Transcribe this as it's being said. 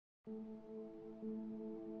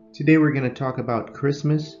Today we're going to talk about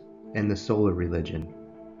Christmas and the solar religion.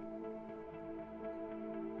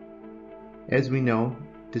 As we know,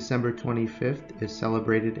 December 25th is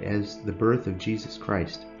celebrated as the birth of Jesus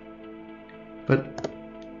Christ. But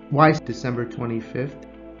why December 25th?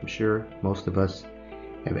 I'm sure most of us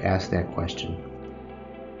have asked that question.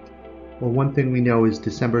 Well, one thing we know is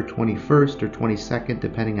December 21st or 22nd,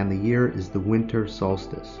 depending on the year, is the winter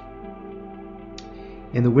solstice.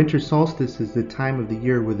 And the winter solstice is the time of the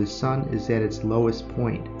year where the sun is at its lowest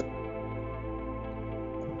point.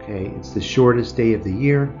 Okay, it's the shortest day of the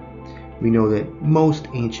year. We know that most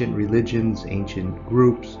ancient religions, ancient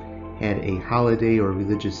groups, had a holiday or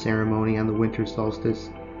religious ceremony on the winter solstice.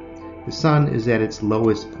 The sun is at its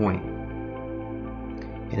lowest point,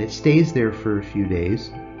 and it stays there for a few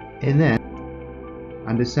days, and then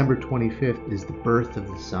on December 25th is the birth of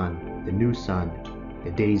the sun, the new sun.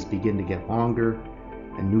 The days begin to get longer,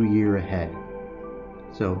 a new year ahead.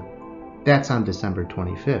 So that's on December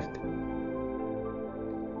 25th.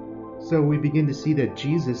 So we begin to see that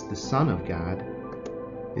Jesus, the Son of God,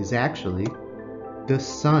 is actually the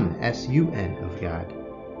Son, S-U-N, of God.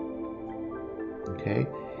 Okay?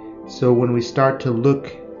 So when we start to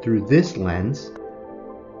look through this lens,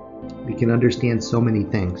 we can understand so many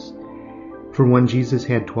things. For one, Jesus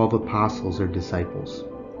had 12 apostles or disciples.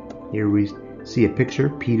 Here we see a picture,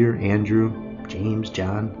 Peter, Andrew, James,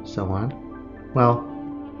 John, so on. Well,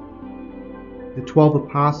 the 12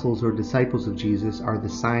 apostles or disciples of Jesus are the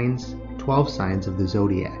 12 signs of the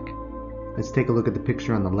zodiac. Let's take a look at the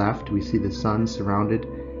picture on the left. We see the sun surrounded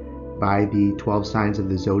by the 12 signs of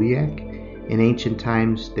the zodiac. In ancient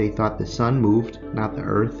times, they thought the sun moved, not the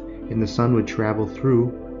earth, and the sun would travel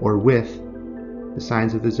through or with the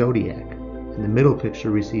signs of the zodiac. In the middle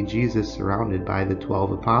picture, we see Jesus surrounded by the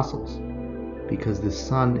 12 apostles, because the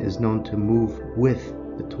sun is known to move with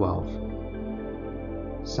the 12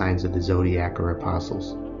 signs of the zodiac or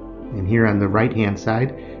apostles. And here on the right hand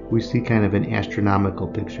side, we see kind of an astronomical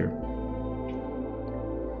picture.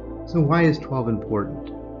 So why is 12 important?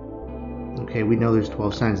 Okay, we know there's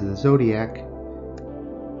 12 signs of the zodiac,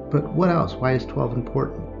 but what else? Why is 12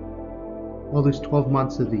 important? Well, there's 12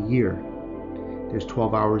 months of the year. There's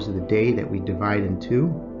 12 hours of the day that we divide in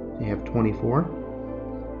two. You have 24.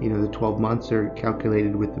 You know, the 12 months are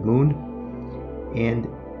calculated with the moon, and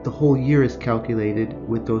the whole year is calculated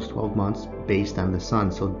with those 12 months based on the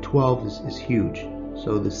sun. So 12 is huge.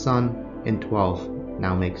 So the sun and 12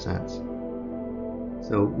 now make sense.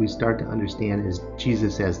 So we start to understand is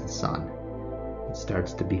Jesus as the sun. It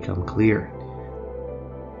starts to become clear.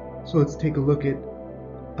 So let's take a look at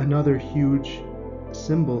another huge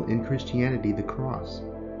symbol in Christianity, the cross.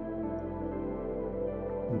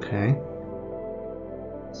 Okay.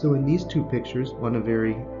 So in these two pictures, one a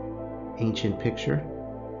very ancient picture,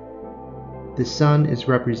 the sun is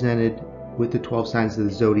represented with the 12 signs of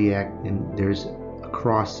the zodiac, and there's a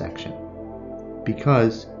cross section.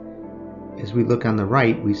 Because as we look on the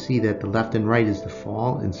right, we see that the left and right is the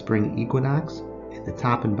fall and spring equinox, and the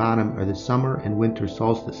top and bottom are the summer and winter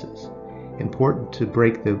solstices. Important to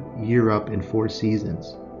break the year up in 4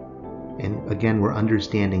 seasons. And again, we're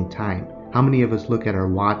understanding time. How many of us look at our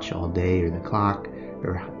watch all day, or the clock,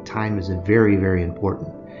 or time is very, very important.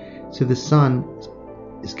 So the sun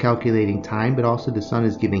is calculating time, but also the sun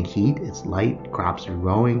is giving heat, it's light, crops are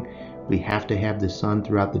growing. We have to have the sun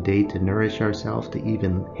throughout the day to nourish ourselves, to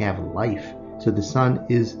even have life. So the sun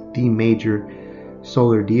is the major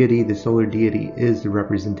solar deity. The solar deity is the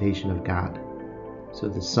representation of God. So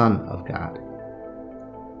the Son of God.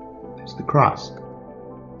 There's the cross.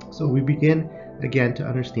 So we begin again to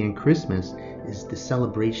understand Christmas is the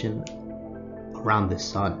celebration around the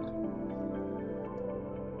sun.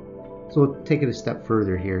 So we'll take it a step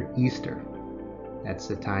further here. Easter. That's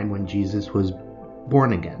the time when Jesus was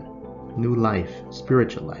born again. New life,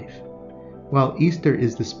 spiritual life. Well, Easter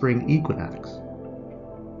is the spring equinox.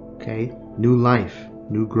 Okay? New life,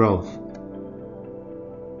 new growth.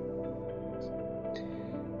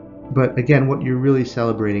 But again, what you're really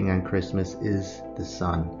celebrating on Christmas is the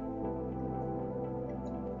sun.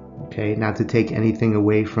 Okay, not to take anything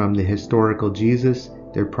away from the historical Jesus.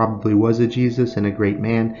 There probably was a Jesus and a great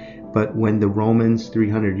man, but when the Romans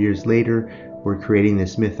 300 years later were creating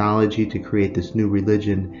this mythology to create this new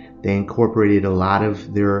religion, they incorporated a lot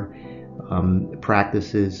of their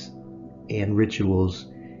practices and rituals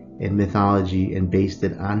and mythology and based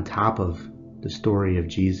it on top of the story of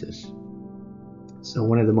Jesus. So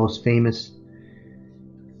one of the most famous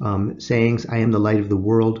sayings, I am the light of the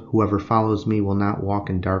world. Whoever follows me will not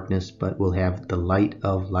walk in darkness, but will have the light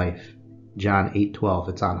of life. John 8:12.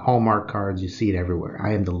 It's on Hallmark cards. You see it everywhere.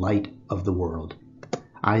 I am the light of the world.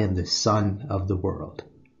 I am the Son of the world.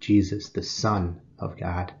 Jesus, the Son of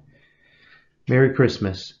God. Merry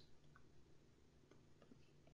Christmas.